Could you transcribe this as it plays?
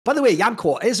By the way,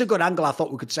 Yanko, here's a good angle I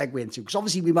thought we could segue into, because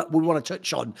obviously we want to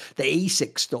touch on the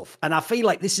ESIC stuff. And I feel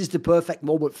like this is the perfect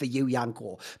moment for you,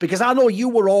 Yanko, because I know you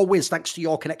were always, thanks to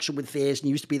your connection with FaZe, and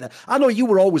you used to be there, I know you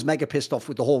were always mega pissed off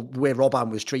with the whole way Robban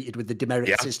was treated with the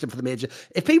demerit system for the major.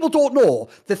 If people don't know,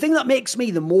 the thing that makes me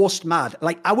the most mad,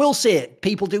 like I will say it,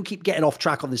 people do keep getting off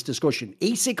track on this discussion.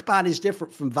 ESIC ban is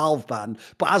different from Valve ban,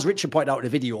 but as Richard pointed out in the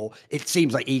video, it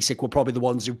seems like ESIC were probably the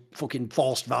ones who fucking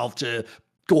forced Valve to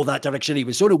go that direction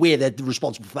anyway. So in a way, they're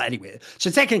responsible for that anyway. So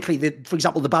technically, for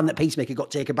example, the ban that Peacemaker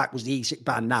got taken back was the ESIC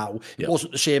ban now. It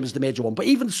wasn't the same as the major one. But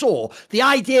even so, the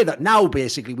idea that now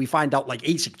basically we find out like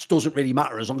ESIC doesn't really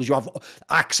matter as long as you have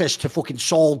access to fucking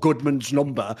Saul Goodman's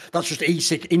number. That's just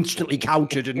ESIC instantly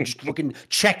counted and just fucking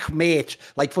checkmate,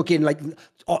 like fucking like...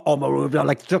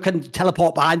 like fucking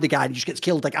teleport behind the guy and he just gets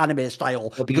killed like anime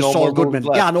style because Saul Goodman.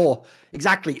 Yeah, I know.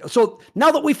 Exactly. So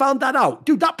now that we found that out,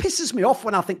 dude, that pisses me off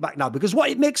when I think back now, because what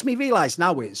it makes me realize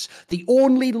now is the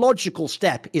only logical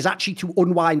step is actually to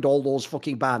unwind all those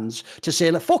fucking bans, to say,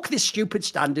 like, fuck this stupid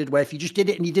standard where if you just did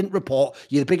it and you didn't report,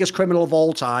 you're the biggest criminal of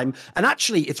all time. And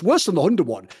actually, it's worse than the 100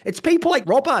 one. It's people like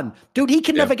Robban. Dude, he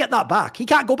can never get that back. He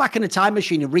can't go back in a time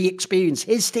machine and re-experience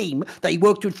his team that he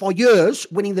worked with for years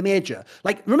winning the major.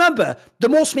 Like, remember, the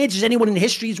most majors anyone in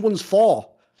history has won 4.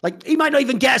 Like, he might not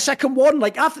even get a second one.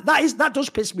 Like, that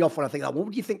does piss me off when I think that. What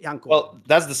would you think, Yanko? Well,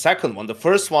 that's the second one. The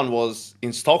first one was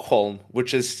in Stockholm,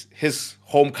 which is his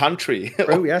home country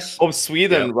of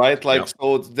Sweden, right? Like,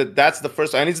 so that's the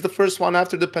first, and it's the first one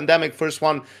after the pandemic, first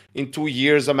one in 2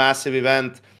 years, a massive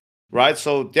event, right?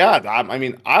 So, yeah, I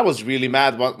mean, I was really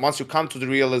mad once you come to the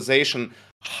realization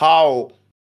how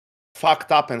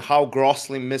fucked up and how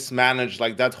grossly mismanaged,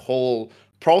 like, that whole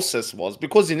process was.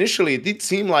 Because initially it did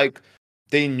seem like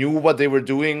they knew what they were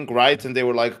doing, right? And they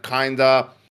were like kind of,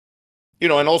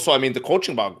 and also, I mean, the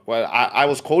coaching bug. Well, I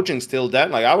was coaching still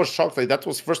then. Like, I was shocked. Like, that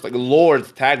was first, like,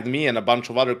 Lord tagged me and a bunch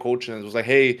of other coaches and was like,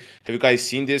 hey, have you guys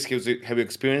seen this? Have you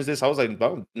experienced this? I was like,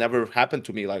 no, never happened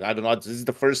to me. Like, I don't know. This is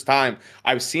the first time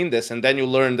I've seen this. And then you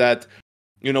learn that,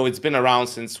 it's been around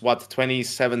since,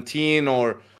 2017,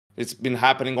 or it's been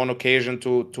happening on occasion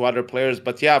to other players.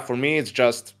 But yeah, for me, it's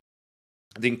just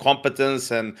the incompetence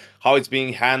and how it's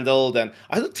being handled. And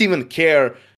I don't even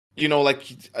care, like,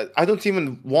 I don't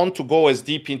even want to go as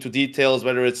deep into details,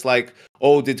 whether it's like,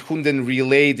 oh, did Hunden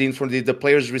relay the information? Did the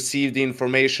players receive the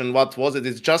information? What was it?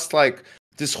 It's just like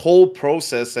this whole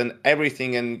process and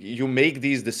everything. And you make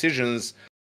these decisions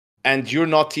and you're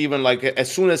not even like,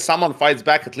 as soon as someone fights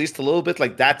back at least a little bit,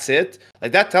 like, that's it.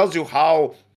 Like, that tells you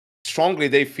how strongly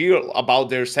they feel about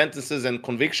their sentences and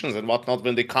convictions and whatnot,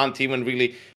 when they can't even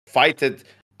really fight it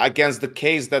against the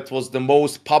case that was the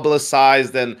most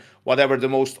publicized and whatever, the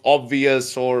most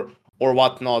obvious or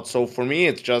whatnot. So for me,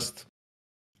 it's just,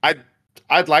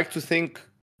 I'd like to think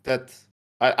that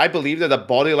I believe that a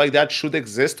body like that should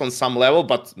exist on some level,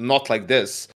 but not like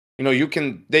this.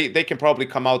 They can probably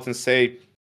come out and say,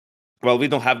 well, we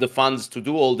don't have the funds to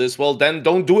do all this. Well, then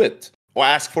don't do it, or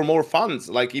ask for more funds.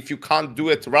 Like, if you can't do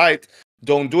it right,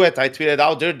 don't do it. I tweeted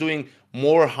out, they're doing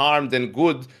more harm than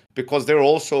good, because they're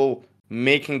also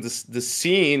making the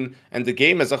scene and the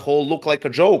game as a whole look like a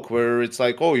joke, where it's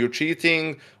like, oh, you're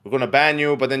cheating, we're going to ban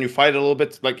you, but then you fight a little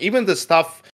bit. Like, even the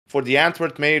stuff for the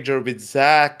Antwerp major with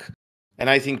Zach and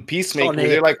I think Peacemaker,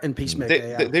 they're like, and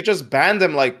Peacemaker, they just banned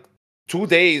them like 2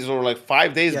 days or like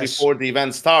 5 days before the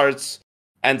event starts.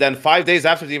 And then 5 days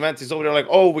after the event is over, they're like,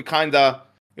 oh, we kind of,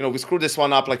 we screwed this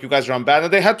one up, like, you guys are unbanned.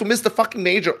 And they had to miss the fucking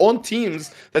major on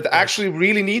teams that actually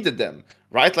really needed them,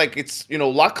 right? Like, it's,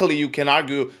 luckily you can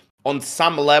argue on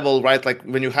some level, right? Like,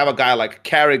 when you have a guy like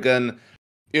Carrigan,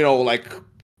 like,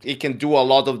 he can do a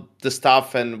lot of the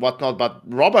stuff and whatnot. But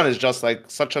Robban is just like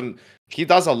he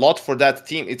does a lot for that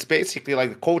team. It's basically like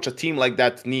the coach a team like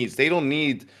that needs. They don't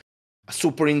need a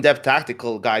super in-depth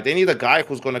tactical guy. They need a guy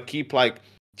who's going to keep like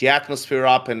the atmosphere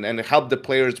up and help the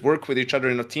players work with each other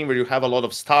in a team where you have a lot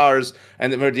of stars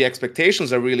and where the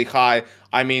expectations are really high.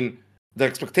 I mean, the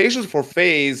expectations for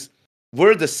FaZe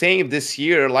were the same this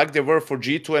year like they were for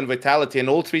G2 and Vitality, and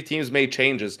all three teams made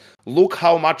changes. Look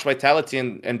how much Vitality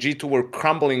and G2 were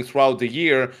crumbling throughout the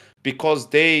year, because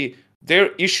their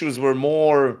issues were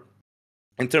more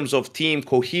in terms of team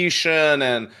cohesion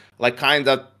and like kind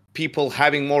of people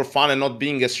having more fun and not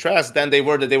being as stressed than they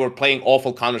were that they were playing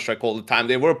awful Counter-Strike all the time.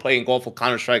 They were playing awful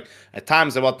Counter-Strike at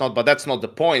times and whatnot, but that's not the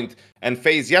point. And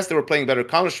FaZe, yes, they were playing better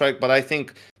Counter-Strike, but I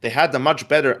think they had a much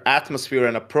better atmosphere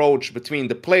and approach between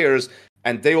the players,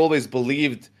 and they always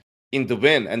believed in the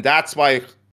win. And that's why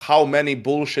how many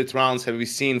bullshit rounds have we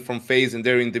seen from FaZe and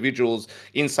their individuals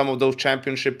in some of those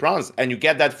championship runs? And you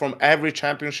get that from every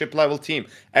championship level team.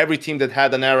 Every team that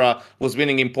had an era was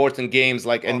winning important games.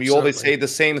 Like, and we always say the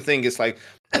same thing. It's like,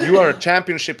 you are a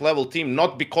championship level team,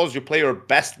 not because you play your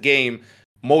best game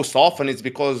most often. It's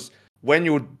because when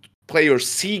you play your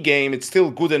C game, it's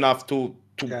still good enough to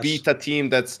beat a team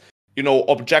that's, you know,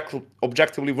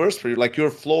 objectively worse for you. Like, your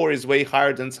floor is way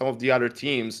higher than some of the other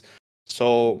teams.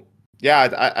 So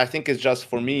yeah, I think it's just,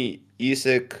 for me,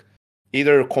 ESIC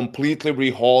either completely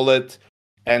rehaul it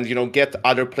and, you know, get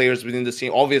other players within the scene.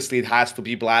 Obviously, it has to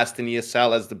be Blast and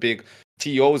ESL as the big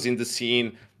TOs in the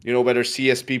scene. You know, whether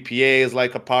CSPPA is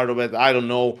like a part of it, I don't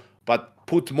know. But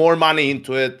put more money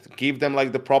into it, give them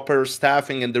like the proper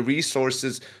staffing and the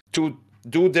resources to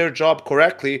do their job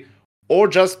correctly, or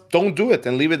just don't do it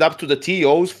and leave it up to the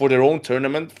TOs for their own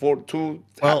tournament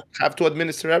have to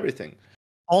administer everything.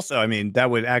 Also, I mean, that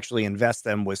would actually invest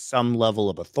them with some level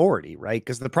of authority, right?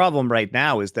 Because the problem right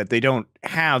now is that they don't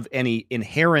have any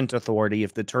inherent authority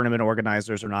if the tournament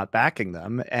organizers are not backing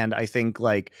them. And I think,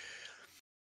 like,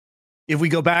 if we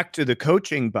go back to the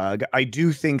coaching bug, I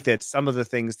do think that some of the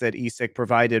things that ESIC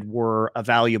provided were a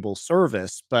valuable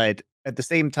service, but at the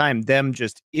same time, them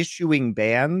just issuing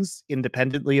bans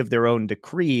independently of their own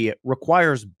decree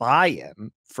requires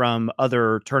buy-in from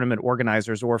other tournament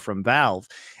organizers or from Valve.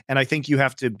 And I think you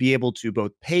have to be able to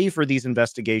both pay for these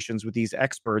investigations with these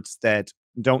experts that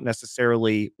don't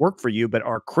necessarily work for you, but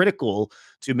are critical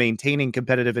to maintaining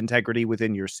competitive integrity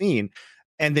within your scene.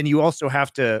 And then you also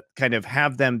have to kind of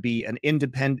have them be an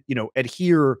independent, you know,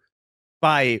 adhere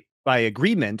by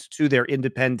agreement to their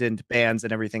independent bans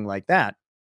and everything like that.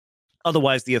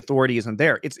 Otherwise, the authority isn't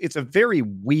there. It's a very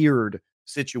weird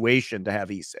situation to have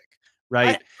ESIC,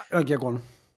 right? Okay, go on.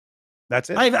 That's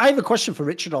it. I have a question for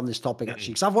Richard on this topic,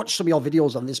 actually, because I've watched some of your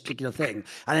videos on this particular thing,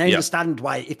 and I understand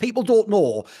why. If people don't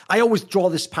know, I always draw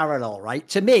this parallel, right?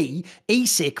 To me,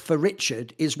 ESIC for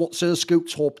Richard is what Sir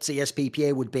Scoops hoped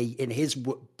CSPPA would be in his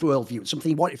worldview. It's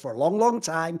something he wanted for a long, long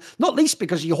time, not least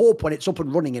because you hope when it's up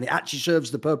and running and it actually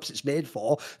serves the purpose it's made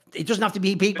for, it doesn't have to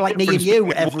be people like me and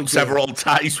you every day. Several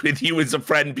ties with you as a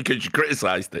friend because you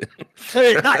criticised it.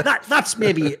 That's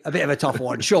maybe a bit of a tough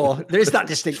one, sure. There is that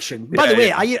distinction. By the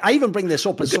way, I even bring this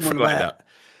up as someone where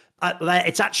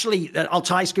it's actually, I'll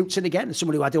tie Scoops in again, as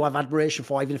someone who I do have admiration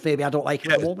for, even if maybe I don't like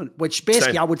him at the moment, which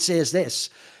basically I would say is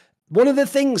this. One of the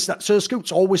things that Sir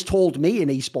Scoops always told me in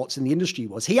esports in the industry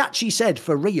was, he actually said,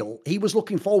 for real, he was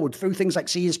looking forward through things like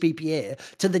CSPPA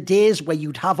to the days where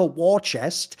you'd have a war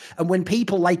chest, and when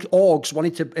people like orgs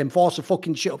wanted to enforce a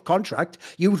fucking shit up contract,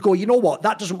 you would go, you know what,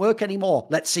 that doesn't work anymore.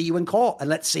 Let's see you in court and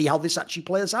let's see how this actually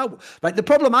plays out. Right? The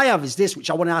problem I have is this, which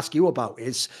I want to ask you about,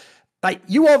 is, like,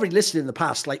 you already listed in the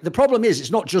past, like, the problem is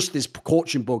it's not just this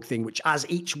coaching bug thing, which as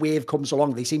each wave comes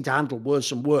along, they seem to handle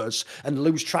worse and worse and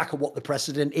lose track of what the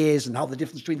precedent is and how the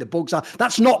difference between the bugs are.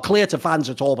 That's not clear to fans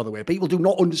at all, by the way. People do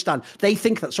not understand. They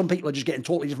think that some people are just getting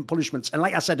totally different punishments. And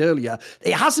like I said earlier,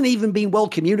 it hasn't even been well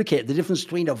communicated, the difference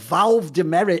between a Valve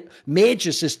demerit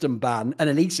major system ban and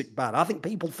an ESIC ban. I think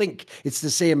people think it's the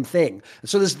same thing.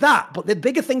 So there's that. But the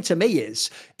bigger thing to me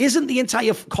is, isn't the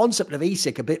entire concept of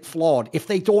ESIC a bit flawed if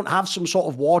they don't have some sort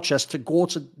of war chest to go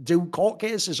to do court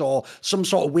cases or some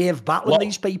sort of way of battling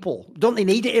these people? Don't they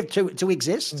need it to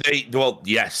exist?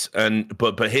 Yes,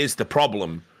 but here's the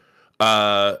problem.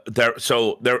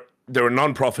 They're a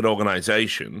non-profit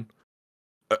organization,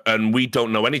 and we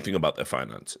don't know anything about their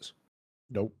finances.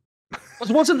 Nope.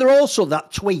 Wasn't there also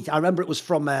that tweet? I remember it was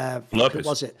from Lopez.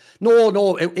 Was it?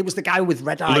 No, it was the guy with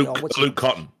red eye. Luke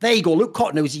Cotton. There you go, Luke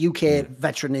Cotton, who's a UK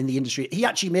veteran in the industry. He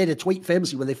actually made a tweet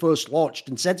famously when they first launched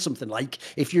and said something like,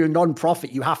 if you're a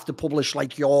non-profit, you have to publish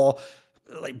like your,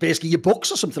 like, basically your books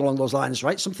or something along those lines,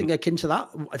 right? Something akin to that.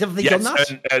 Have they done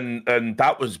that? And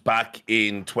that was back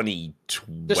in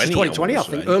 2020. This is 2020, I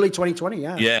think. Early 2020,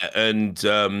 yeah. Yeah, and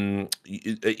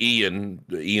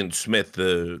Ian Smith,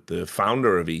 the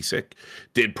founder of ESIC,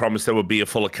 did promise there would be a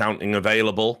full accounting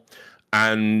available.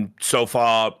 And so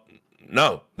far,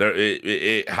 no,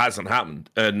 it hasn't happened.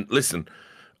 And listen,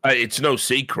 it's no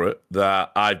secret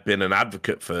that I've been an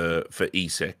advocate for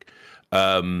ESIC.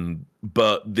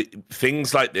 But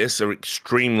things like this are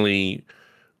extremely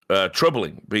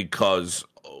troubling because,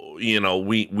 you know,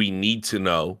 we need to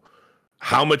know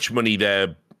how much money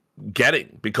they're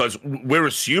getting, because we're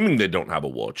assuming they don't have a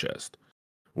war chest.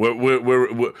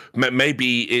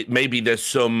 Maybe there's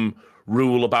some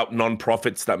rule about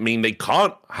non-profits that mean they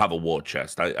can't have a war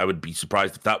chest. I would be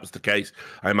surprised if that was the case.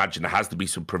 I imagine there has to be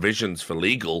some provisions for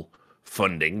legal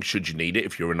funding should you need it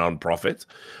if you're a non-profit,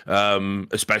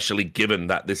 especially given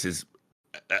that this is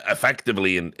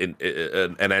effectively an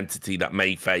entity that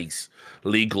may face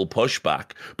legal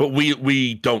pushback. But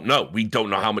we don't know. We don't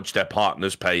know how much their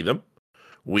partners pay them.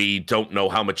 We don't know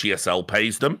how much ESL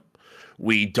pays them.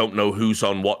 We don't know who's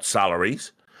on what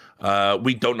salaries.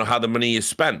 We don't know how the money is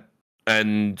spent.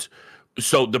 And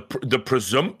so the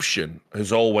presumption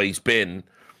has always been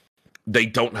they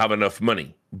don't have enough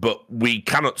money. But we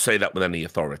cannot say that with any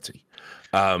authority.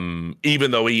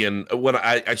 Even though Ian, when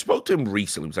I spoke to him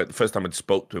recently, it was like the first time I'd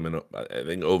spoke to him in, I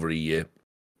think, over a year.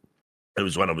 It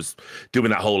was when I was doing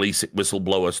that whole ESIC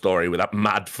whistleblower story with that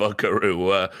mad fucker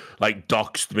who like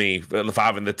doxed me for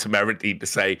having the temerity to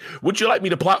say, would you like me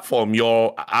to platform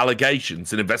your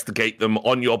allegations and investigate them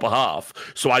on your behalf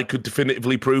so I could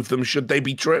definitively prove them should they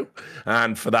be true?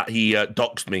 And for that, he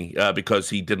doxed me because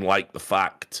he didn't like the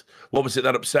fact. What was it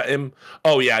that upset him?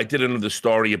 Oh yeah, I did another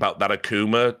story about that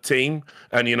Akuma team,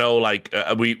 and you know, like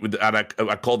I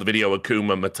called the video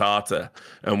Akuma Matata,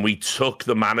 and we took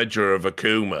the manager of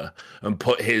Akuma and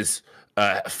put his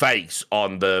face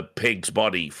on the pig's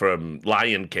body from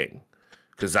Lion King,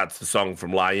 because that's the song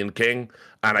from Lion King.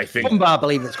 And I think I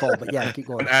believe it's called, but yeah, keep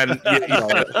going. And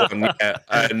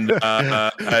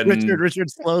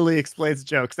Richard slowly explains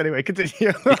jokes. Anyway,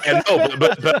 continue. Yeah, no,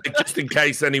 but just in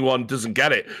case anyone doesn't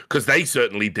get it, because they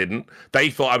certainly didn't. They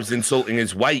thought I was insulting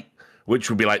his weight, which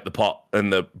would be like the pot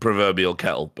and the proverbial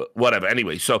kettle. But whatever.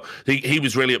 Anyway, so he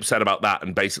was really upset about that,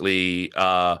 and basically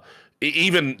he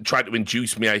even tried to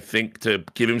induce me, I think, to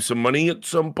give him some money at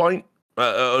some point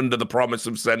under the promise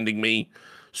of sending me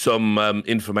some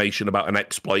information about an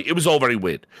exploit. It was all very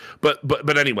weird.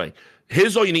 But anyway,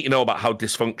 here's all you need to know about how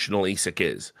dysfunctional ESIC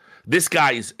is. This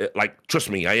guy's like,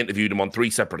 trust me, I interviewed him on 3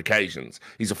 separate occasions.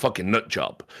 He's a fucking nut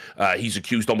job. He's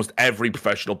accused almost every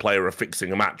professional player of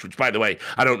fixing a match, which, by the way,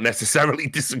 I don't necessarily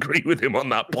disagree with him on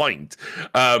that point.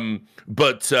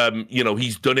 But you know,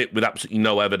 he's done it with absolutely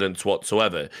no evidence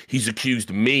whatsoever. He's accused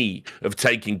me of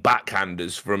taking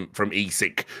backhanders from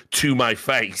ESIC to my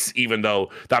face, even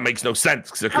though that makes no sense.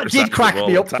 That did crack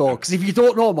me up, though, because if you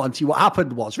don't know, Monty, what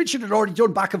happened was Richard had already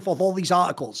done back and forth all these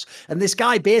articles, and this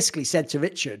guy basically said to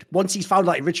Richard, once he's found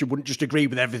out Richard wouldn't just agree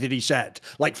with everything he said,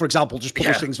 like, for example, just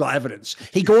publish things without evidence,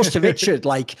 he goes to Richard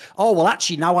like, oh, well,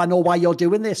 actually, now I know why you're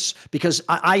doing this, because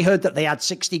I heard that they had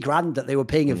 60 grand that they were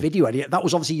paying a video, and that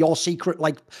was obviously your secret,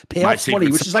 like, payoff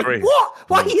money, which is like, what?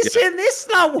 Why are you saying this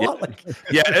now? What?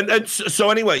 Yeah, and so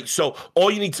anyway, so all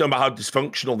you need to know about how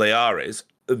dysfunctional they are is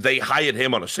they hired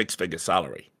him on a 6-figure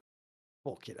salary.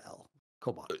 Fucking hell.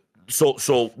 Come on.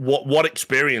 So what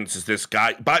experience is this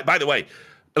guy? By the way,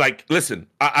 like, listen,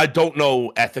 I don't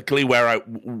know ethically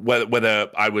whether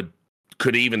I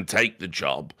could even take the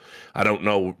job. I don't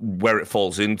know where it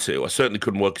falls into. I certainly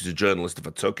couldn't work as a journalist if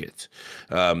I took it.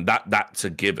 That's a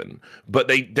given. But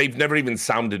they've never even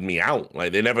sounded me out.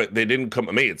 Like they didn't come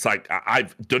to me. It's like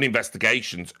I've done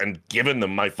investigations and given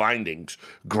them my findings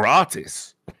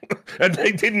gratis. And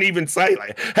they didn't even say,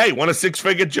 like, hey, want a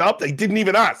 6-figure job? They didn't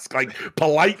even ask, like,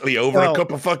 politely over a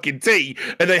cup of fucking tea.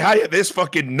 And they hire this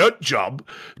fucking nut job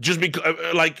just because,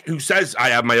 like, who says I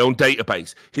have my own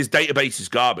database. His database is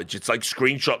garbage. It's like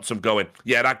screenshots of going,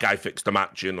 yeah, that guy fixed a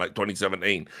match in, like,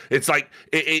 2017. It's like,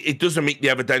 it doesn't meet the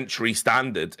evidentiary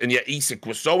standard. And yet ESIC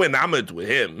was so enamored with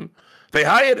him, they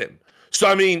hired him. So,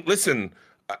 I mean, listen,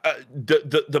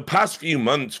 the past few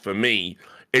months for me,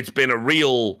 it's been a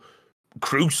real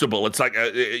crucible. It's like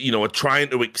a trying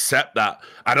to accept that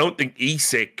I don't think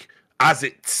ESIC as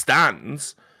it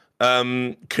stands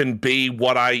can be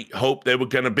what I hoped they were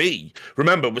going to be.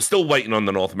 Remember, we're still waiting on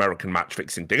the North American match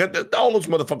fixing thing. All those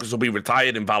motherfuckers will be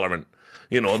retired in Valorant.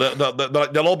 You know,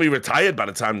 they'll all be retired by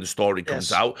the time the story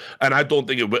comes out, and I don't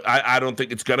think I don't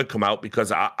think it's going to come out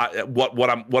because what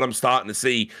I'm starting to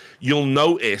see. You'll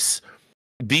notice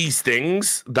these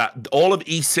things that all of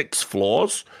ESIC's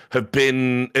flaws have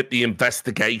been at the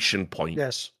investigation point.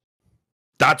 Yes.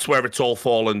 That's where it's all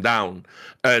fallen down.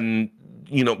 And,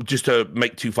 you know, just to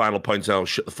make 2 final points, I'll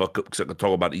shut the fuck up because I could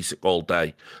talk about ESIC all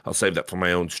day. I'll save that for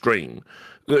my own stream.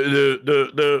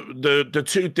 The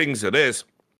 2 things it is,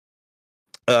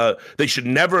 they should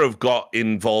never have got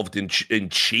involved in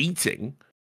cheating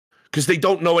because they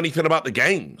don't know anything about the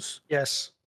games. Yes.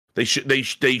 They should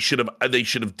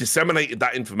have disseminated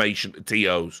that information to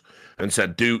TOs and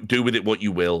said, do with it what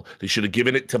you will. They should have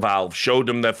given it to Valve, showed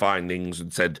them their findings,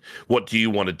 and said, what do you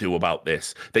want to do about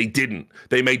this? They didn't.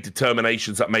 They made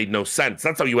determinations that made no sense.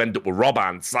 That's how you end up with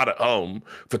Roban sat at home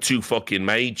for 2 fucking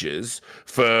majors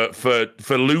for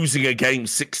losing a game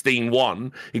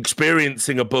 16-1,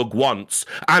 experiencing a bug once,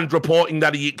 and reporting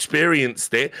that he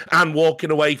experienced it and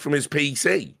walking away from his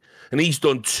PC. and he's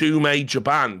done 2 major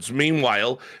bans.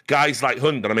 Meanwhile, guys like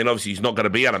Hunden, I mean, obviously he's not going to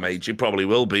be at a major. He probably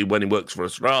will be when he works for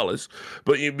Astralis.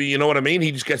 But you know what I mean?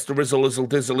 He just gets to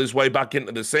dizzle his way back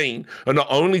into the scene. And not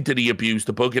only did he abuse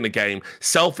the bug in a game,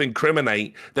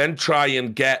 self-incriminate, then try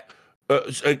and get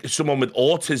someone with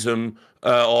autism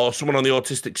or someone on the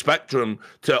autistic spectrum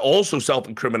to also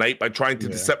self-incriminate by trying to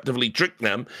deceptively trick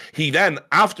them. He then,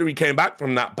 after he came back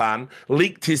from that ban,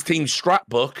 leaked his team's strat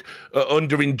book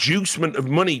under inducement of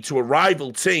money to a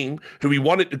rival team who he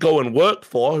wanted to go and work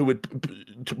for, who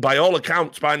would, by all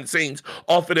accounts, behind the scenes,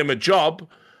 offered him a job,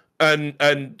 and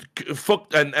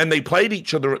they played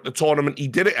each other at the tournament he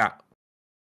did it at.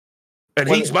 And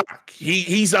he's back.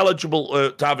 He's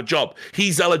eligible to have a job.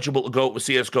 He's eligible to go to a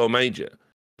CSGO major.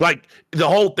 Like, the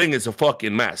whole thing is a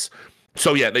fucking mess.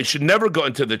 So, yeah, they should never go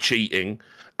into the cheating,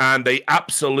 and they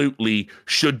absolutely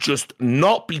should just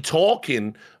not be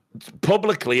talking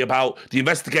publicly about the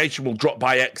investigation will drop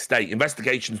by X date.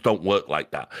 Investigations don't work like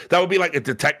that. That would be like a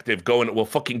detective going to a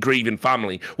fucking grieving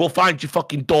family. We'll find your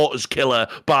fucking daughter's killer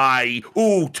by,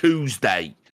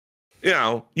 Tuesday. You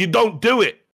know, you don't do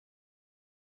it.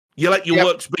 You let your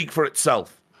work speak for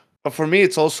itself. But for me,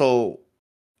 it's also,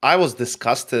 I was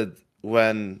disgusted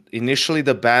when initially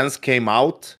the bans came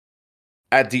out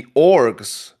at the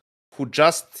orgs who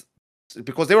just,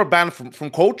 because they were banned from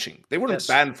coaching. They weren't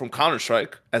banned from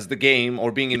Counter-Strike as the game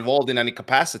or being involved in any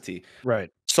capacity.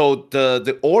 Right. So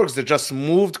the orgs, they just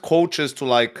moved coaches to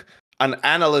like an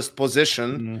analyst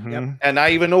position. Mm-hmm. And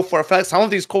I even know for a fact some of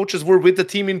these coaches were with the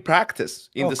team in practice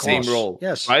in the same role.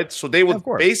 Yes. Right? So they would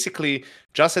basically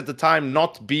just at the time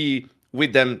not be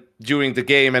with them during the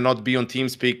game and not be on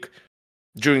TeamSpeak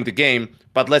during the game.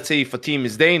 But let's say if a team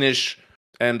is Danish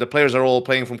and the players are all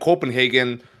playing from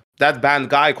Copenhagen, that banned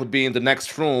guy could be in the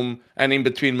next room, and in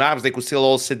between maps they could still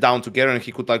all sit down together and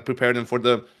he could like prepare them for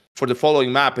the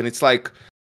following map. And it's like,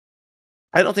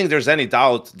 I don't think there's any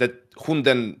doubt that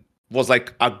Hunden was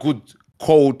like a good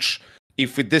coach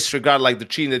if we disregard like the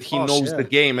cheating, that he knows the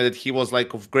game and that he was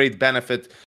like of great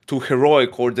benefit to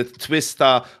Heroic, or that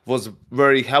Twista was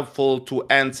very helpful to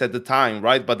Ents at the time,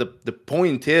 right? But the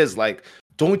point is, like,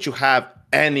 don't you have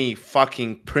any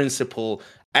fucking principle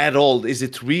at all? Is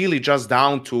it really just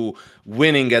down to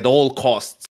winning at all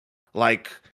costs?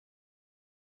 Like,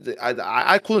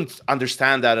 I couldn't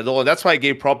understand that at all. That's why I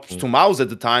gave props to Mouse at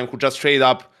the time, who just straight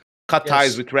up cut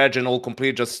ties with Reg and all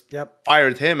complete, just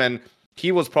fired him. And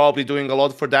he was probably doing a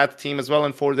lot for that team as well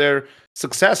and for their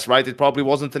success, right? It probably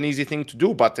wasn't an easy thing to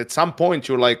do, but at some point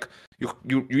you're like,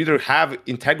 you either have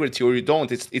integrity or you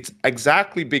don't. It's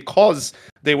exactly because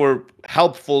they were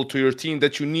helpful to your team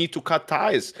that you need to cut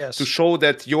ties to show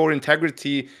that your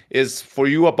integrity is for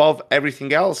you above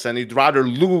everything else, and you'd rather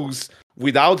lose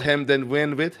without him than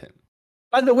win with him.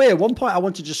 By the way, one point I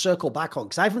want to just circle back on,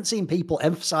 because I haven't seen people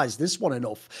emphasize this one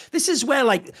enough. This is where,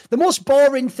 like, the most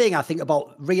boring thing I think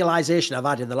about realization I've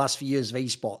had in the last few years of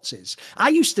esports is I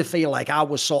used to feel like I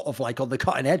was sort of like on the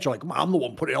cutting edge, like I'm the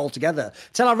one putting it all together,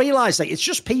 till I realized that it's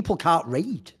just people can't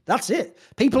read. That's it.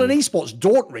 People in esports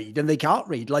don't read and they can't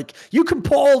read. Like, you can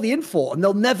put all the info and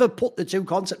they'll never put the two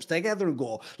concepts together and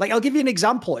go, like, I'll give you an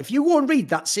example. If you go and read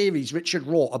that series Richard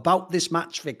wrote about this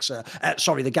match fixer,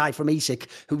 the guy from ESIC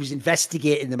who was investigating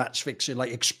the match fixing,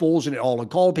 like exposing it all and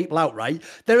calling people out, right?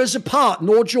 There is a part,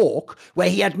 no joke, where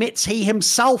he admits he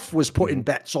himself was putting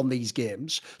bets on these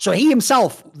games. So he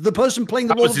himself, the person playing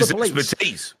the role of the police,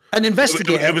 expertise. An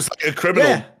investigator. It was like a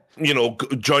criminal, you know,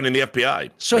 joining the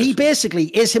FBI. So he basically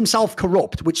is himself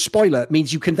corrupt, which, spoiler,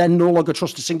 means you can then no longer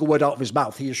trust a single word out of his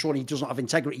mouth. He is shown he doesn't have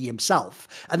integrity himself.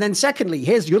 And then secondly,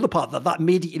 here's the other part that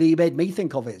immediately made me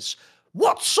think of is,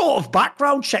 what sort of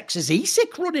background checks is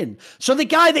ESIC running? So the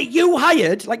guy that you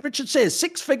hired, like Richard says,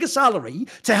 6-figure salary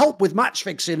to help with match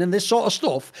fixing and this sort of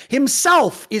stuff,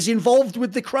 himself is involved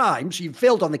with the crime. So you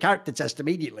failed on the character test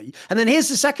immediately. And then here's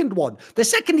the second one. The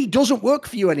second he doesn't work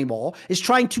for you anymore is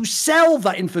trying to sell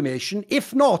that information,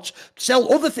 if not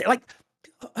sell other things. Like,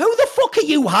 who the fuck are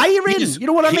you hiring? You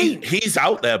know what I mean? He's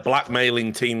out there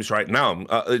blackmailing teams right now.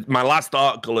 My last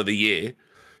article of the year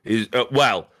is,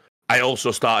 I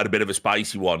also started a bit of a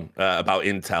spicy one about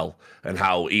Intel and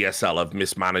how ESL have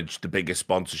mismanaged the biggest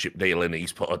sponsorship deal in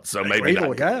esports. So maybe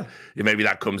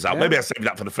that comes out. Yeah. Maybe I saved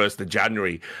that for the 1st of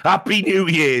January. Happy New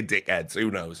Year, dickheads. Who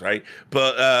knows, right?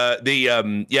 But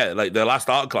like the last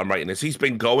article I'm writing is he's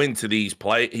been going to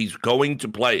he's going to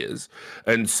players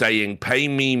and saying, pay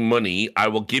me money, I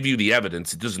will give you the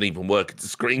evidence. It doesn't even work. It's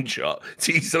a screenshot. It's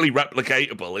easily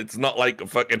replicatable. It's not like a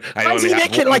fucking. Why does he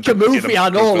make it like a movie? I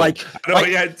know, like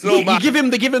it's all you give him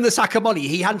the sack of money.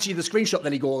 He hands you the screenshot,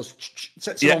 then he goes,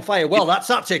 sets it on fire. Well, that's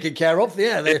that taken care of.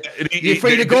 Yeah, you're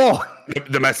free to go.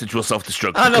 The message will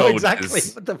self-destruct. I know exactly.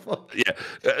 What the fuck?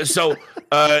 Yeah. So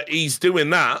he's doing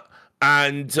that,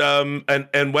 and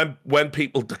when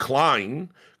people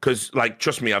decline, because like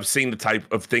trust me, I've seen the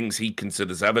type of things he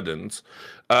considers evidence.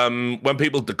 When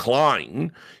people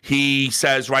decline, he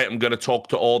says, right, I'm going to talk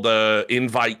to all the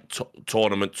invite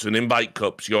tournaments and invite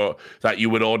cups that you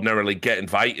would ordinarily get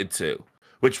invited to,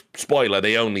 which, spoiler,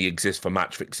 they only exist for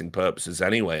match-fixing purposes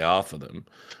anyway, half of them.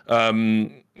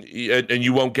 And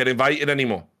you won't get invited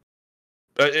anymore.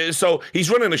 So he's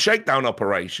running a shakedown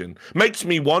operation. Makes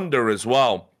me wonder as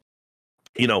well,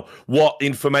 what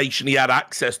information he had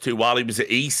access to while he was at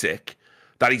ESIC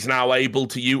that he's now able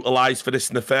to utilize for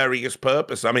this nefarious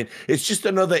purpose. I mean, it's just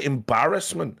another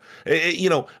embarrassment.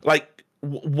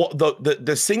 What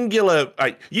the singular,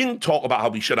 like, you can talk about how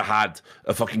we should have had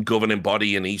a fucking governing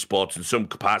body in esports in some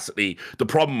capacity. The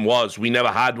problem was we never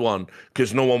had one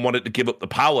because no one wanted to give up the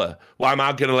power. Why am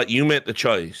I going to let you make the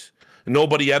choice?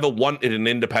 Nobody ever wanted an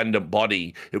independent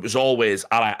body. It was always,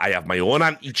 I have my own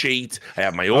anti-cheat, I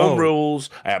have my own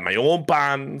rules, I have my own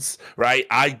bans, right?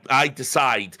 I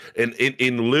decide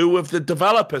in lieu of the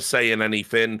developer saying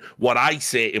anything, what I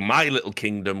say in my little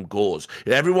kingdom goes.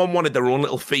 Everyone wanted their own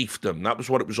little fiefdom. That was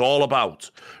what it was all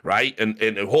about, right?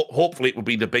 And hopefully it would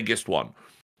be the biggest one.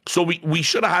 So we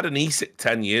should have had an ESIC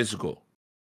 10 years ago.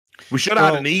 We should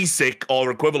have had an ESIC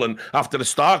or equivalent after the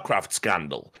StarCraft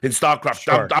scandal. In StarCraft,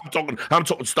 sure. I'm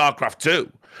talking StarCraft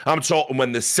 2. I'm talking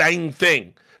when the same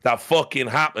thing that fucking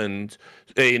happened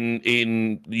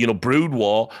in Brood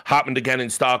War happened again in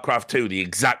StarCraft 2. The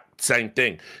exact same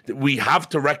thing. We have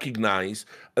to recognize,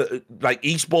 like,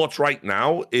 esports right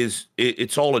now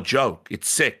it's all a joke. It's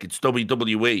sick. It's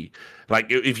WWE. Like,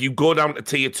 if you go down to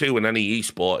tier 2 in any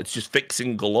esport, it's just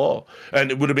fixing galore. And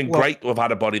it would have been great to have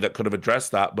had a body that could have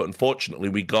addressed that, but unfortunately,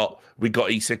 we got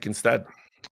ESIC instead.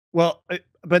 Well,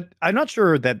 but I'm not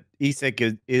sure that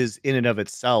ESIC is in and of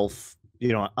itself,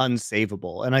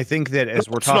 unsavable. And I think that as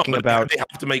we're talking about, they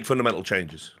have to make fundamental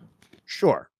changes.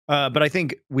 Sure. But I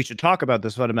think we should talk about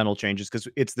those fundamental changes because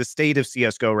it's the state of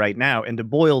CSGO right now. And to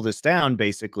boil this down,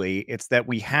 basically, it's that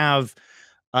we have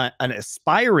an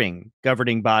aspiring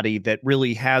governing body that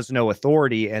really has no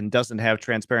authority and doesn't have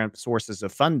transparent sources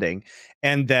of funding,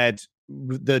 and that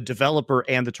the developer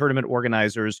and the tournament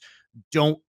organizers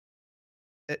don't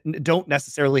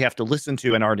necessarily have to listen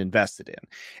to and aren't invested in.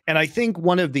 And I think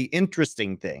one of the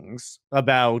interesting things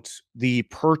about the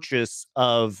purchase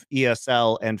of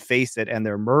ESL and FACEIT and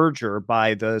their merger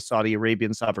by the Saudi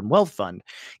Arabian Sovereign Wealth Fund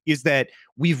is that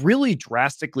we've really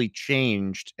drastically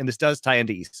changed, and this does tie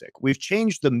into ESIC, we've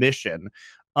changed the mission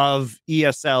of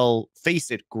ESL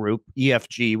FACEIT Group,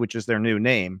 EFG, which is their new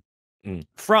name,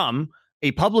 from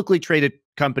a publicly traded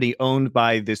company owned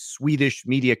by this Swedish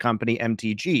media company,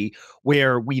 MTG,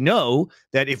 where we know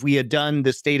that if we had done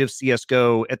the state of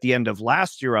CSGO at the end of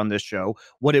last year on this show,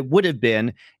 what it would have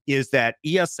been is that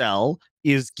ESL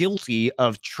is guilty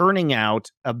of churning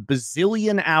out a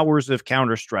bazillion hours of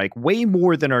Counter-Strike, way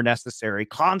more than are necessary,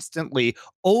 constantly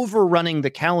overrunning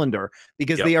the calendar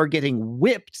because they are getting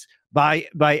whipped by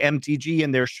MTG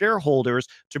and their shareholders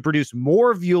to produce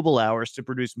more viewable hours, to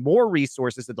produce more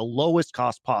resources at the lowest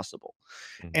cost possible.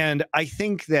 And I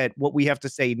think that what we have to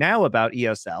say now about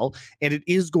ESL, and it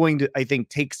is going to, I think,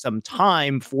 take some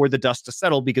time for the dust to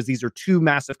settle because these are two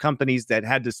massive companies that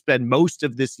had to spend most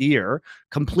of this year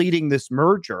completing this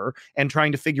merger and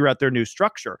trying to figure out their new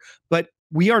structure. But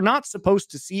we are not supposed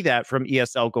to see that from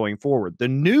ESL going forward. The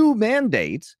new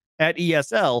mandate at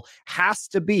ESL has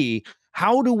to be,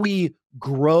 how do we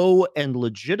grow and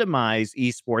legitimize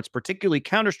esports, particularly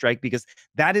Counter-Strike, because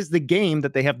that is the game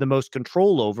that they have the most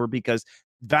control over, because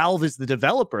Valve is the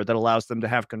developer that allows them to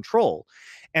have control.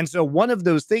 And so one of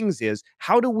those things is,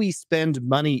 how do we spend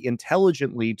money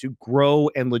intelligently to grow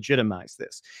and legitimize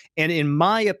this? And in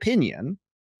my opinion,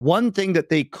 one thing that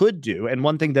they could do, and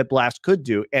one thing that Blast could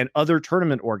do, and other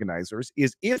tournament organizers,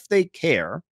 is if they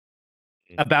care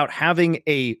about having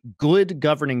a good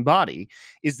governing body,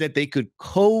 is that they could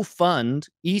co-fund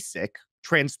ESIC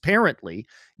transparently,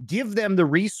 give them the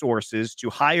resources to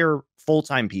hire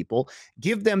full-time people,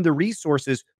 give them the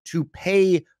resources to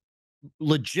pay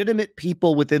legitimate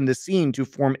people within the scene to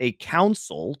form a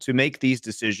council to make these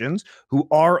decisions, who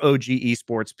are OG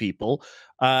esports people,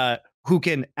 who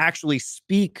can actually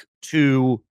speak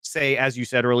to, say, as you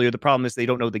said earlier, the problem is they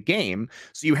don't know the game.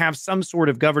 So you have some sort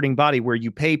of governing body where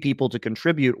you pay people to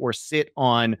contribute or sit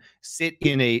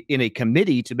in a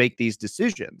committee to make these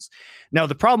decisions. Now,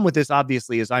 the problem with this,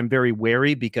 obviously, is I'm very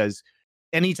wary because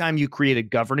anytime you create a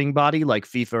governing body like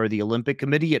FIFA or the Olympic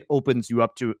Committee, it opens you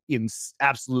up to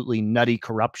absolutely nutty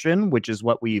corruption, which is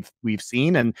what we've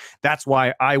seen. And that's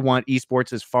why I want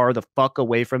esports as far the fuck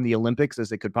away from the Olympics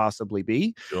as it could possibly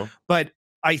be. Sure. But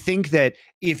I think that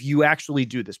if you actually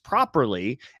do this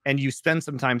properly and you spend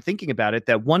some time thinking about it,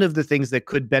 that one of the things that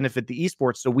could benefit the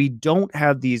esports, so we don't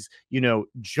have these,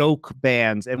 joke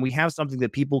bans, and we have something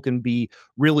that people can be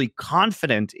really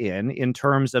confident in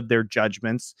terms of their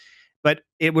judgments. But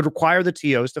it would require the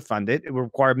TOs to fund it. It would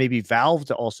require maybe Valve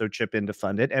to also chip in to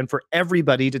fund it, and for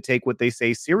everybody to take what they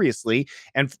say seriously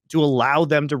and to allow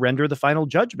them to render the final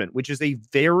judgment, which is a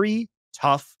very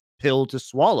tough pill to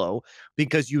swallow,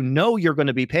 because you're going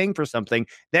to be paying for something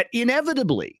that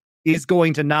inevitably is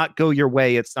going to not go your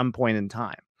way at some point in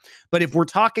time. But if we're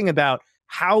talking about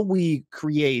how we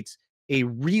create a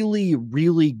really,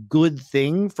 really good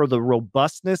thing for the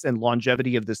robustness and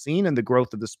longevity of the scene and the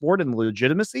growth of the sport and the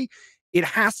legitimacy, it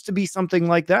has to be something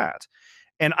like that.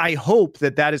 And I hope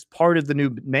that that is part of the new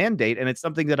mandate. And it's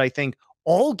something that I think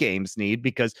all games need,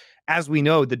 because as we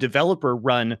know, the developer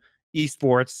run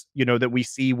esports, that we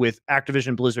see with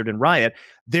Activision, Blizzard, and Riot,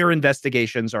 their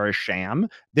investigations are a sham.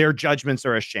 Their judgments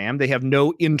are a sham. They have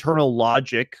no internal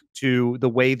logic to the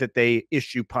way that they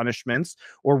issue punishments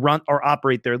or run or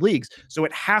operate their leagues. So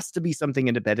it has to be something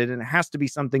independent, and it has to be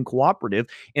something cooperative,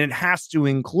 and it has to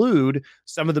include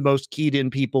some of the most keyed in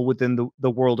people within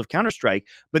the world of Counter-Strike.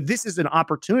 But this is an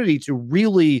opportunity to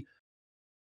really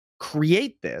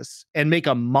create this and make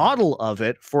a model of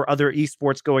it for other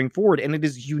esports going forward. And it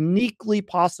is uniquely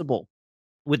possible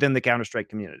within the Counter-Strike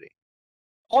community.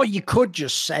 Or you could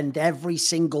just send every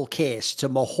single case to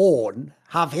Mahorn,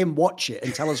 have him watch it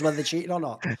and tell us whether they're cheating or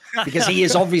not. Because he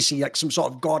is obviously like some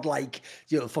sort of godlike,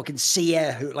 fucking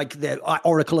seer, who, like the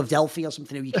Oracle of Delphi or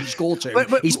something, who you can just go to.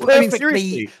 But he's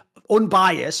perfectly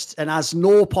unbiased and has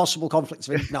no possible conflicts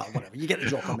of interest. No, whatever. You get the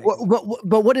joke on me.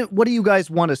 But what do you guys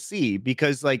want to see?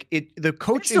 Because the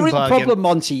coaching it's the real problem,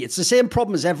 Monty. It's the same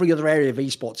problem as every other area of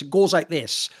esports. It goes like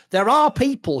this. There are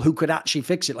people who could actually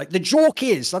fix it. Like, the joke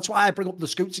is, that's why I bring up the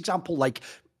Scoots example. Like,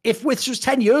 if this was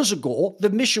 10 years ago, the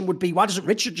mission would be, why doesn't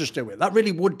Richard just do it? That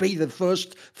really would be the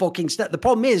first fucking step. The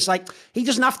problem is, like, he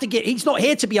doesn't have to he's not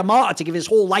here to be a martyr, to give his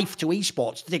whole life to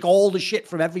esports, to take all the shit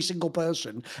from every single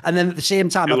person. And then at the same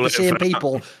time, have the same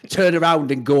people turn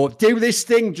around and go, do this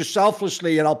thing just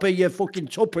selflessly and I'll pay you fucking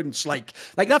tuppence. Like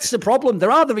that's the problem. There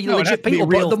are the legit people,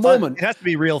 but at the moment. It has to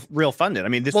be real funded. I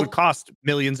mean, this would cost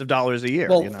millions of dollars a year.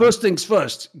 Well, first things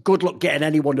first, good luck getting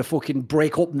anyone to fucking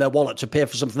break open their wallet to pay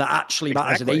for something that actually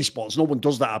matters in esports. No one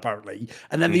does that, apparently.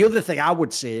 And then the other thing I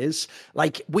would say is,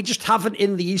 like, we just haven't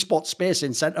in the esports space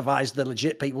incentivized the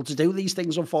legit people to do these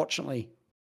things, unfortunately.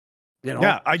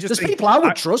 Yeah, there's people I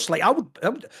would trust. Like, I would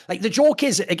like, the joke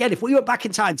is, again, if we went back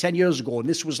in time 10 years ago and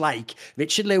this was like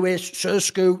Richard Lewis, Sir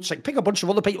Scoots, like, pick a bunch of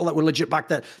other people that were legit back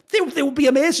then, they would be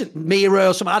amazing. Mira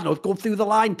or something, I don't know, go through the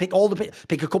line, pick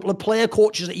a couple of player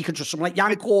coaches that you can trust. Someone like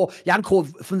Yanko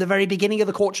from the very beginning of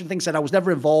the coaching thing said, I was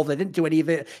never involved. I didn't do any of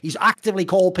it. He's actively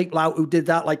called people out who did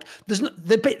that. Like, there's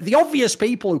the obvious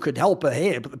people who could help are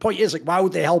here, but the point is, like, why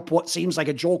would they help what seems like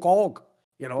a joke org?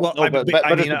 Well, I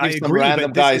agree.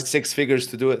 Random guys 6 figures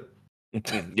to do it.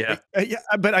 Yeah.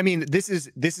 But I mean, this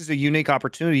is a unique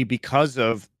opportunity because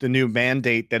of the new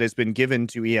mandate that has been given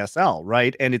to ESL,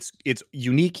 right? And it's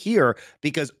unique here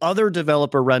because other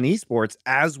developer-run esports,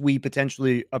 as we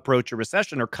potentially approach a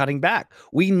recession, are cutting back.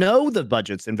 We know the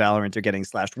budgets in Valorant are getting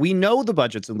slashed. We know the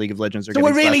budgets in League of Legends are getting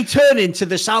slashed. So we're really turning to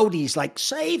the Saudis, like,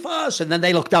 save us, and then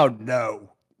they look down, no.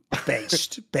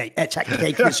 Takers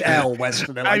L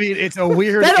Western. Like, I mean, it's a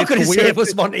weird. They're not going to save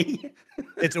us money.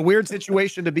 It's a weird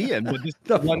situation to be in, but this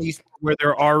one where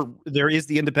there is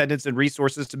the independence and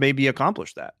resources to maybe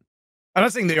accomplish that. I'm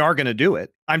not saying they are going to do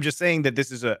it. I'm just saying that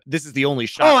this is the only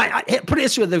shot. Oh, I put it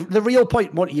this way: the real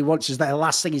point Monty wants is that the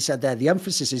last thing he said there. The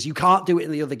emphasis is you can't do it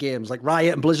in the other games. Like,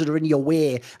 Riot and Blizzard are in your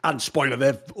way, and spoiler,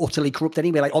 they're utterly corrupt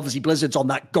anyway. Like, obviously Blizzard's on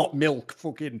that Got Milk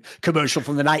fucking commercial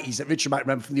from the 90s that Richard might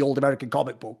remember from the old American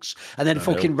comic books. And then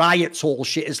fucking Riot's whole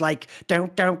shit is like,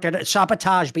 don't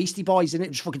sabotage Beastie Boys in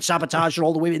it, just fucking sabotage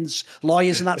all the women's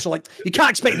lawyers and that. So, like, you can't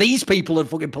expect these people to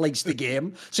fucking police the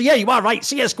game. So yeah, you are right.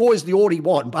 CSGO is the only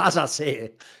one, but as I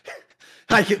say.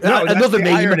 Like, another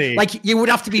meme, irony. Like, you would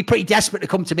have to be pretty desperate to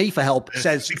come to me for help,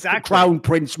 says Crown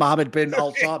Prince Mohammed bin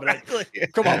Al Saud.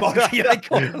 Like, come on, Monty. Like,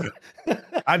 come on.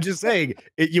 I'm just saying,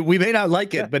 we may not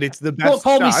like it, but it's the best. Don't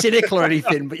call me cynical or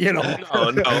anything, but No.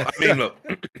 I mean, look,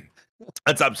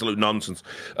 that's absolute nonsense.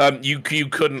 You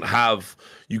couldn't have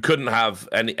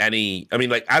any. I mean,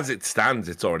 like, as it stands,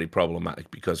 it's already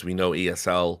problematic because we know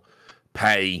ESL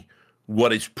pay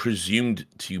what is presumed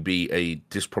to be a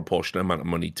disproportionate amount of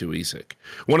money to ESIC.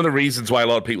 One of the reasons why a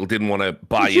lot of people didn't want to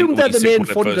buy into they're the ESIC main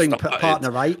funding partner,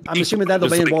 right? I'm assuming they're the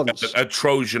main ones. A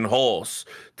Trojan horse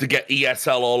to get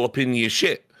ESL all up in your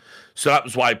shit. So that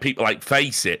was why people like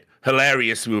Face It,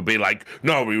 hilarious, we would be like,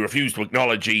 no, we refuse to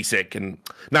acknowledge ESIC, and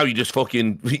now you just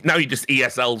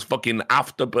ESL's fucking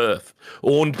afterbirth,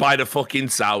 owned by the fucking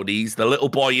Saudis, the little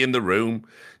boy in the room.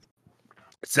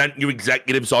 Sent your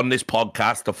executives on this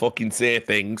podcast to fucking say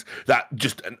things that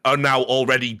just are now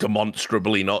already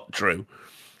demonstrably not true.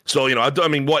 So, you know, I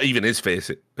mean, what even is Face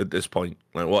It at this point?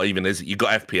 Like, what even is it? You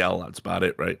got FPL, that's about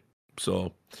it, right?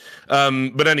 So,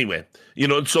 but anyway, you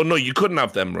know, so no, you couldn't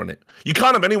have them run it. You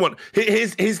can't have anyone.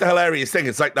 Here's the hilarious thing.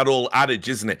 It's like that old adage,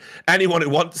 isn't it? Anyone who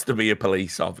wants to be a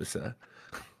police officer,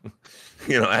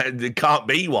 you know, there can't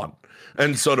be one.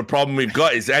 And so the problem we've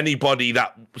got is anybody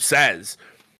that says,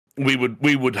 we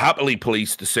would happily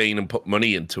police the scene and put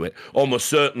money into it, almost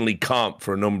certainly can't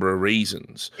for a number of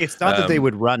reasons. It's not that they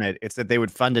would run it, it's that they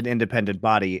would fund an independent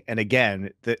body, and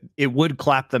again, it would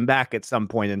clap them back at some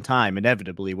point in time,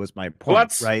 inevitably, was my point.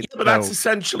 Well, right? Yeah, but that's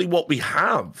essentially what we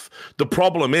have. The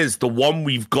problem is the one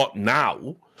we've got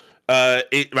now,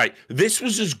 this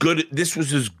was as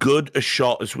good a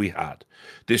shot as we had.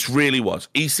 This really was.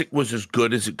 ESIC was as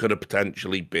good as it could have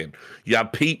potentially been. You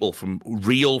have people from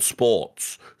real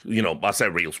sports, you know, I say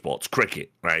real sports,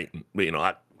 cricket, right? You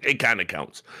know, it kind of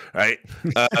counts, right?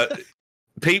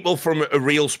 People from a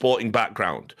real sporting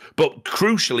background, but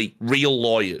crucially, real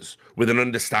lawyers with an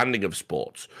understanding of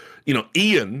sports. You know,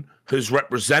 Ian has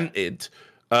represented...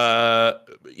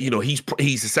 you know, he's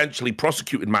essentially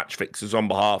prosecuted match fixers on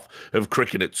behalf of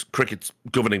cricket's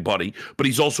governing body, but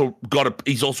he's also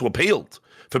appealed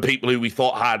for people who we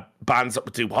thought had bans that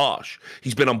were too harsh.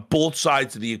 He's been on both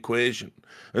sides of the equation,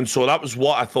 and so that was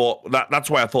what I thought. That's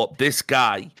why I thought this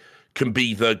guy can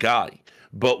be the guy.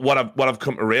 But what I've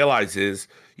come to realize is,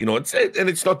 you know,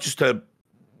 it's not just a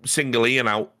single Ian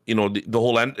out. You know, the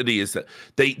whole entity is that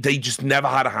they just never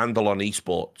had a handle on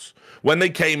esports. When they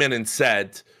came in and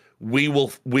said, we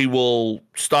will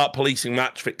start policing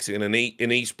match fixing in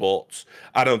esports,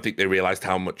 I don't think they realized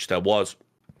how much there was.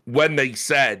 When they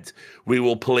said we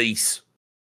will police,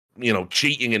 you know,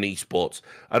 cheating in esports,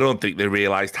 I don't think they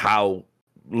realized how,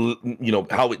 you know,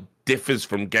 how it differs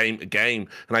from game to game,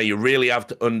 and how you really have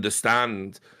to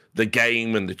understand the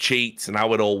game and the cheats and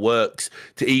how it all works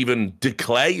to even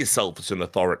declare yourself as an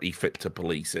authority fit to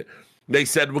police it. They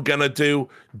said we're going to do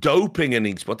doping in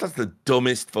esports. That's the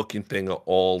dumbest fucking thing of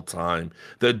all time.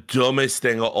 The dumbest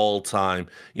thing of all time.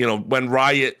 You know, when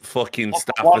Riot fucking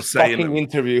staff are saying...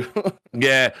 interview.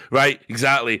 Yeah, right,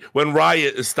 exactly. When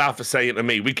Riot staff are saying to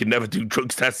me, we can never do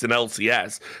drugs tests in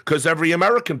LCS because every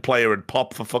American player would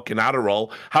pop for fucking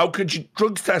Adderall. How could you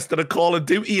drugs test at a Call of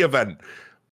Duty event?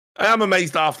 I am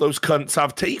amazed half those cunts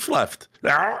have teeth left.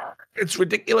 It's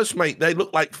ridiculous, mate. They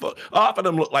look like half of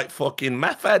them look like fucking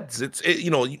meth heads.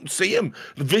 You know, you can see them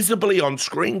visibly on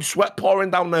screen, sweat pouring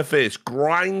down their face,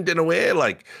 grinding away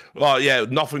like, oh yeah,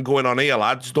 nothing going on here,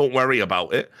 lads. Don't worry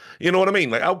about it. You know what I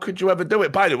mean? Like, how could you ever do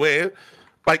it? By the way,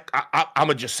 like,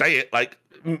 I'ma just say it. Like,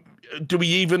 do we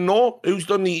even know who's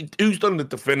done the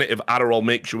definitive Adderall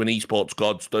makes you an esports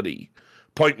god study?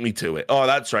 Point me to it. Oh,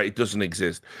 that's right. It doesn't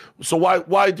exist. So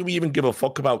why do we even give a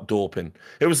fuck about doping?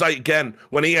 It was like, again,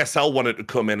 when ESL wanted to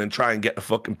come in and try and get a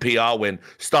fucking PR win,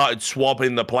 started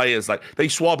swabbing the players. Like, they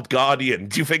swabbed Guardian.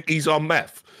 Do you think he's on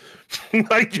meth?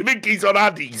 Like, do you think he's on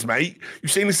Addies, mate?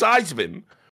 You've seen the size of him?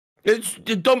 It's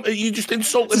dumb. You just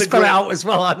insulting a great out as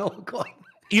well. I know. God.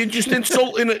 You're just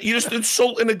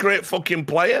insulting a great fucking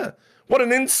player. What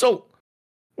an insult.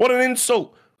 What an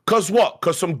insult. Because what?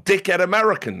 Because some dickhead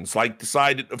Americans, like,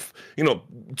 decided to, you know,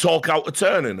 talk out a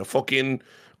turn in a fucking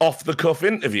off-the-cuff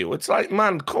interview. It's like,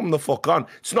 man, come the fuck on.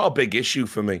 It's not a big issue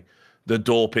for me, the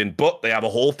doping, but they have a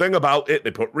whole thing about it.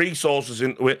 They put resources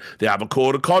into it. They have a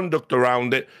code of conduct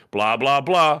around it, blah, blah,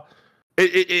 blah.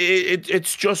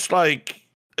 It's just like,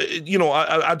 you know,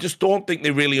 I just don't think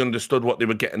they really understood what they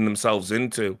were getting themselves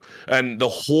into. And the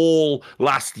whole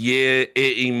last year,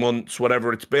 18 months,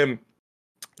 whatever it's been,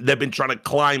 they've been trying to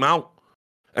climb out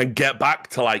and get back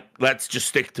to, like, let's just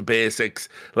stick to basics.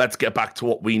 Let's get back to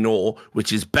what we know,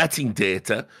 which is betting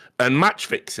data and match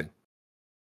fixing.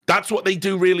 That's what they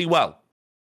do really well.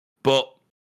 But,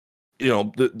 you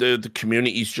know, the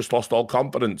community's just lost all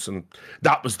confidence, and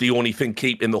that was the only thing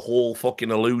keeping the whole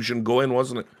fucking illusion going,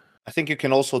 wasn't it? I think you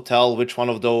can also tell which one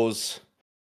of those,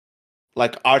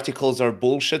 like, articles are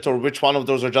bullshit or which one of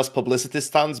those are just publicity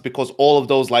stunts, because all of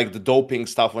those, like the doping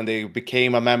stuff, when they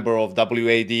became a member of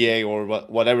WADA or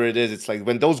whatever it is, it's like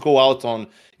when those go out on,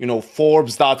 you know,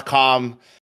 Forbes.com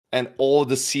and all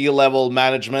the C-level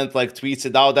management like tweets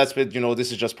it out. That's what,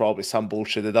 this is just probably some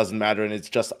bullshit. It doesn't matter, and it's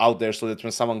just out there so that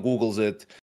when someone Googles it,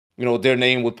 their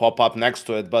name would pop up next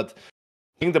to it. But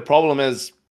I think the problem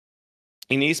is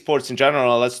in esports in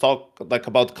general, let's talk like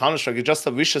about Counter-Strike, it's just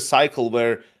a vicious cycle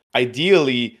where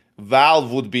ideally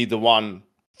Valve would be the one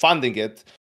funding it,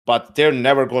 but they're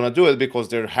never going to do it because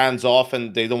they're hands off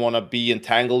and they don't want to be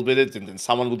entangled with it. And then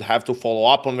someone would have to follow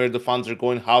up on where the funds are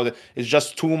going, it's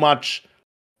just too much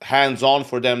hands on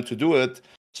for them to do it.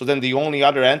 So then the only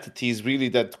other entities really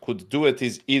that could do it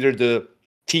is either the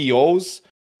TOs,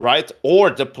 right? Or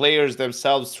the players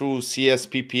themselves through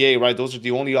CSPPA, right? Those are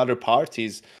the only other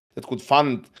parties that could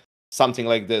fund something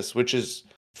like this, which is,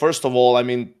 first of all, I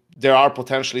mean, there are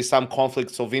potentially some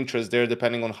conflicts of interest there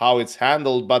depending on how it's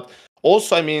handled. But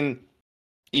also, I mean,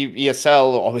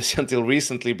 ESL, obviously until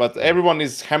recently, but everyone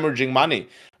is hemorrhaging money,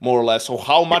 more or less. So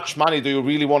how much money do you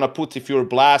really want to put if you're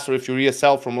Blast or if you're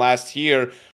ESL from last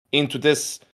year into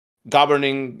this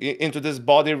into this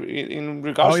body in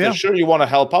regards to, sure, you want to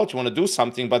help out, you want to do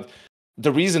something, but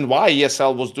the reason why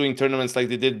ESL was doing tournaments like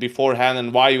they did beforehand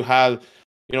and why you have,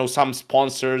 some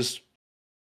sponsors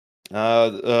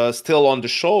still on the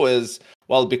show is,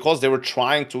 well, because they were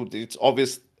trying to, it's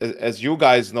obvious, as you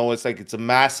guys know, it's a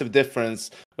massive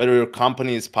difference whether your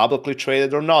company is publicly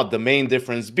traded or not. The main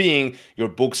difference being your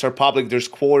books are public, there's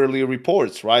quarterly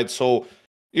reports, right? So,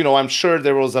 I'm sure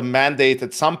there was a mandate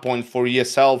at some point for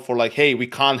ESL for hey, we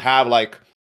can't have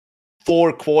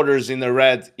 4 quarters in the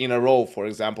red in a row, for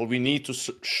example. We need to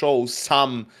show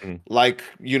some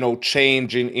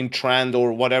change in trend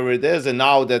or whatever it is. And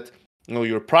now that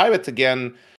you're private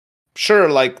again, sure,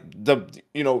 just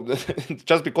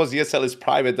because ESL is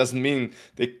private doesn't mean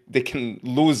they can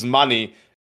lose money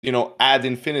ad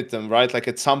infinitum, right?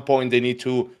 At some point they need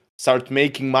to start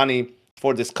making money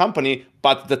for this company,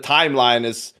 but the timeline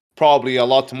is probably a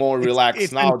lot more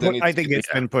relaxed now than I think it's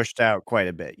been pushed out quite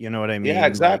a bit. You know what I mean? Yeah,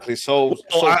 exactly. So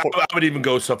I would even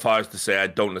go so far as to say I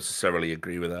don't necessarily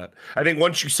agree with that. I think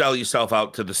once you sell yourself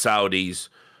out to the Saudis,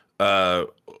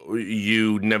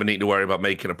 you never need to worry about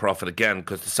making a profit again,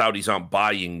 because the Saudis aren't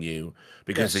buying you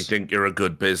because they think you're a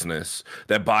good business.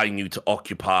 They're buying you to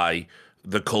occupy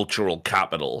the cultural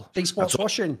capital. Esports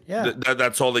washing, yeah.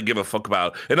 That's all they give a fuck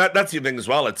about. And that's the thing as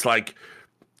well. It's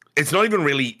it's not even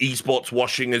really esports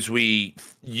washing as we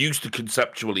used to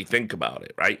conceptually think about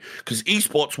it, right? Because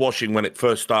esports washing, when it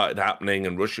first started happening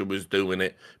and Russia was doing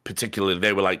it, particularly,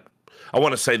 they were I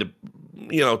want to say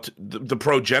the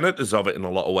progenitors of it in a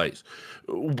lot of ways.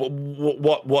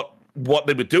 What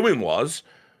they were doing was,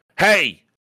 hey,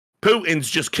 Putin's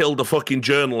just killed a fucking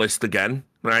journalist again,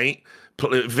 right?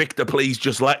 Victor, please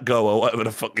just let go, or whatever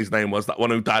the fuck his name was, that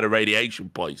one who died of radiation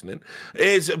poisoning.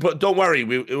 But don't worry,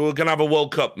 we're going to have a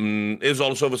World Cup, and here's all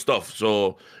this other stuff.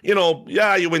 So,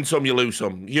 you win some, you lose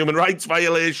some. Human rights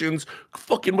violations,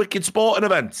 fucking wicked sporting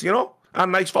events,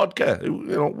 and nice vodka,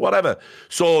 whatever.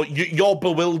 So you're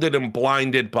bewildered and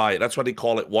blinded by it. That's why they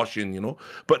call it washing,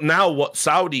 But now what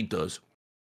Saudi does,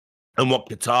 and what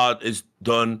Qatar is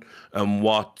done, and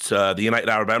what the United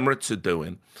Arab Emirates are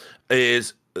doing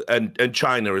is, and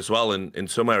China as well in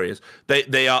some areas,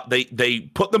 they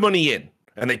put the money in,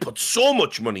 and they put so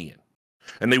much money in,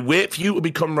 and they wait for you to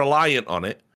become reliant on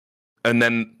it, and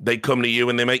then they come to you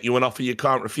and they make you an offer you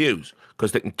can't refuse,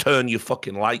 because they can turn your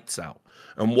fucking lights out.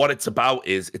 And what it's about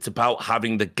is, it's about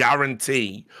having the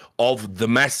guarantee of the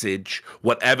message,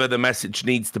 whatever the message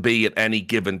needs to be at any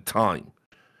given time.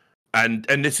 And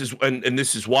this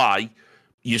is why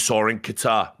you saw in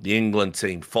Qatar, the England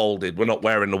team folded. We're not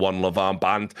wearing the One Love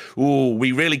armband. Ooh,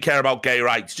 we really care about gay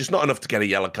rights. Just not enough to get a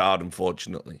yellow card,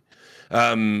 unfortunately.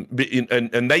 And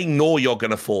they know you're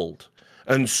going to fold.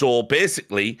 And so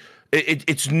basically,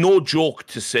 it's no joke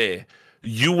to say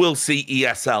you will see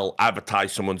ESL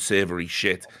advertise some unsavory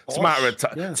shit. It's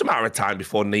a matter of time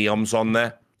before Neom's on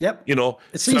there. Yep.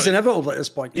 It seems inevitable at this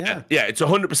point. Yeah. Yeah, it's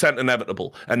 100%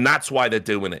 inevitable, and that's why they're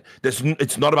doing it.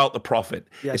 It's not about the profit.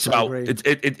 Yes,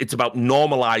 it's about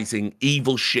normalizing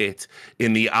evil shit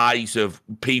in the eyes of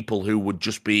people who would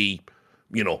just be,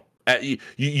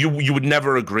 you would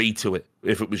never agree to it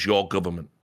if it was your government.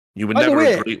 You would never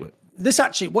agree with it. This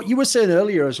actually, what you were saying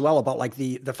earlier as well about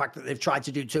the fact that they've tried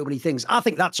to do too many things, I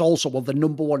think that's also one of the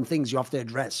number one things you have to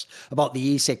address about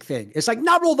the ESIC thing. It's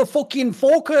narrow the fucking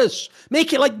focus.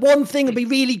 Make it one thing and be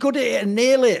really good at it and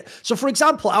nail it. So, for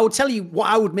example, I would tell you what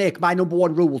I would make my number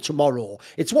one rule tomorrow.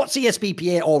 It's what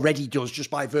CSPPA already does,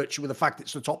 just by virtue of the fact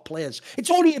it's the top players.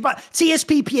 It's only about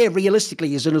CSPPA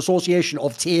realistically is an association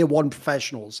of tier 1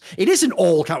 professionals. It isn't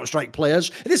all Counter-Strike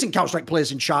players. It isn't Counter-Strike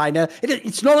players in China.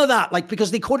 It's none of that. Because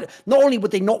not only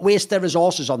would they not waste their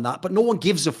resources on that, but no one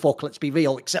gives a fuck, let's be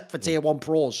real, except for tier 1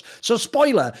 pros. So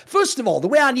spoiler, first of all, the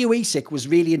way I knew ESIC was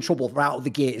really in trouble right out of the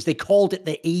gate is they called it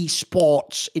the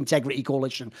Esports Integrity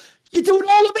Coalition. You're doing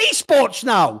all of esports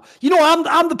now. You know,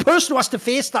 I'm the person who has to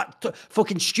face that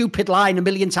fucking stupid line a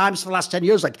million times for the last 10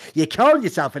 years. Like, you call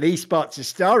yourself an esports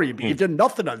historian, but you've done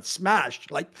nothing on Smash.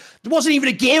 Like, there wasn't even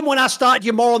a game when I started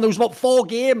your moron. There was about 4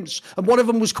 games, and one of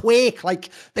them was Quake. Like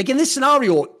in this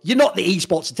scenario, you're not the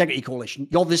Esports Integrity Coalition.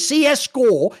 You're the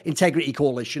CSGO Integrity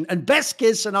Coalition. And best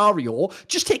case scenario,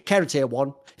 just take care of tier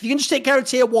 1. If you can just take care of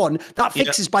tier 1, that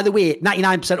fixes, by the way,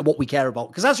 99% of what we care about.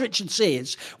 Because as Richard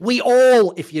says, we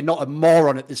all, if you're not a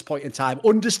moron at this point in time,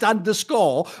 understand the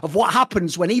score of what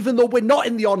happens when, even though we're not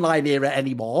in the online era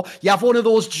anymore, you have one of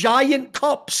those giant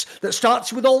cups that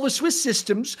starts with all the Swiss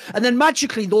systems, and then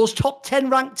magically those top 10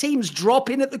 ranked teams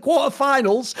drop in at the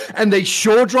quarterfinals, and they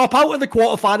sure drop out of the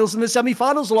quarterfinals and the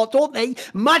semi-finals a lot, don't they?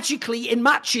 Magically in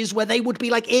matches where they would be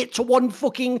like 8-1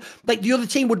 fucking, like the other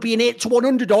team would be an 8-1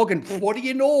 underdog, and what do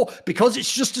you know? Because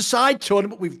it's just a side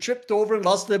tournament, we've tripped over and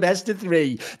lost the best of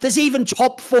 3. There's even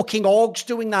top fucking orgs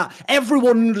doing that.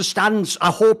 Everyone understands,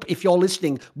 I hope, if you're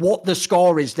listening, what the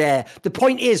score is there. The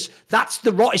point is, that's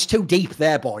the rot is too deep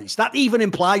there, boys. That even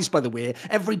implies, by the way,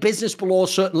 every business below a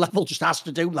certain level just has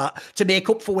to do that to make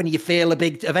up for when you fail a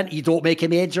big event, you don't make a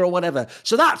major or whatever.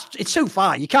 So it's too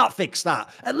far. You can't fix that.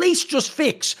 At least just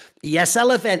fix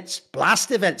ESL events,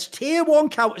 blast events, tier 1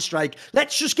 Counter-Strike.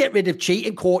 Let's just get rid of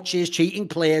cheating coaches, cheating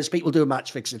players, people doing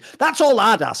match fixing. That's all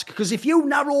I'd ask, because if you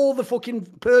narrow the fucking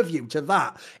purview to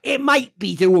that, it might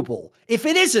be doable. If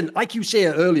it isn't, like you say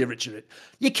earlier, Richard,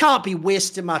 you can't be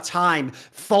wasting my time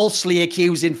falsely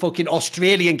accusing fucking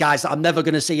Australian guys that I'm never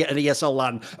going to see at an ESL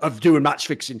LAN of doing match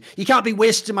fixing. You can't be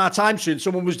wasting my time saying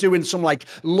someone was doing some like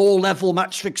low-level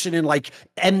match fixing in like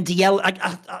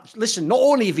MDL. Listen, not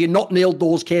only have you not nailed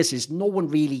those cases, no one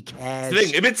really cares.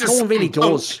 No one really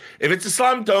does. If it's a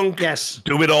slam dunk, yes,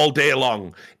 do it all day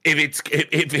long. If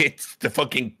it's the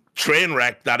fucking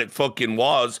Trainwreck that it fucking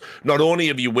was, not only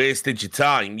have you wasted your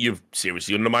time, you've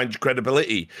seriously undermined your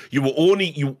credibility. You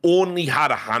only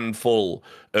had a handful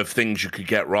of things you could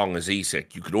get wrong as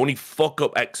ESIC. You could only fuck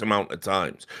up X amount of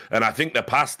times, and I think they're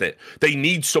past it. They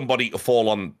need somebody to fall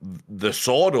on the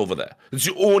sword over there. It's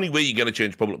the only way you're going to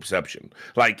change public perception.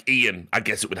 Like Ian, I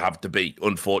guess it would have to be,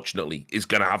 unfortunately, is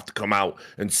going to have to come out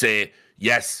and say,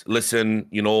 yes, listen,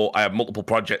 you know, I have multiple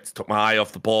projects, took my eye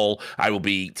off the ball. I will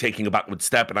be taking a backward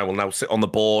step, and I will now sit on the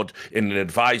board in an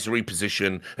advisory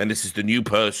position, and this is the new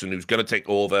person who's going to take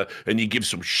over, and you give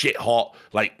some shit hot,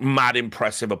 like, mad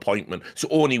impressive appointment. It's the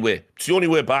only way. It's the only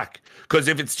way back. Because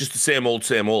if it's just the same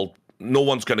old, no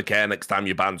one's going to care next time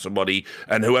you ban somebody,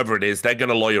 and whoever it is, they're going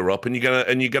to lawyer up, and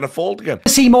you're going to fold again.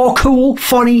 See more cool,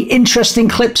 funny, interesting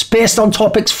clips based on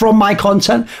topics from my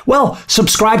content? Well,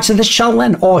 subscribe to this channel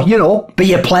then, or, you know,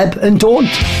 be a pleb and don't.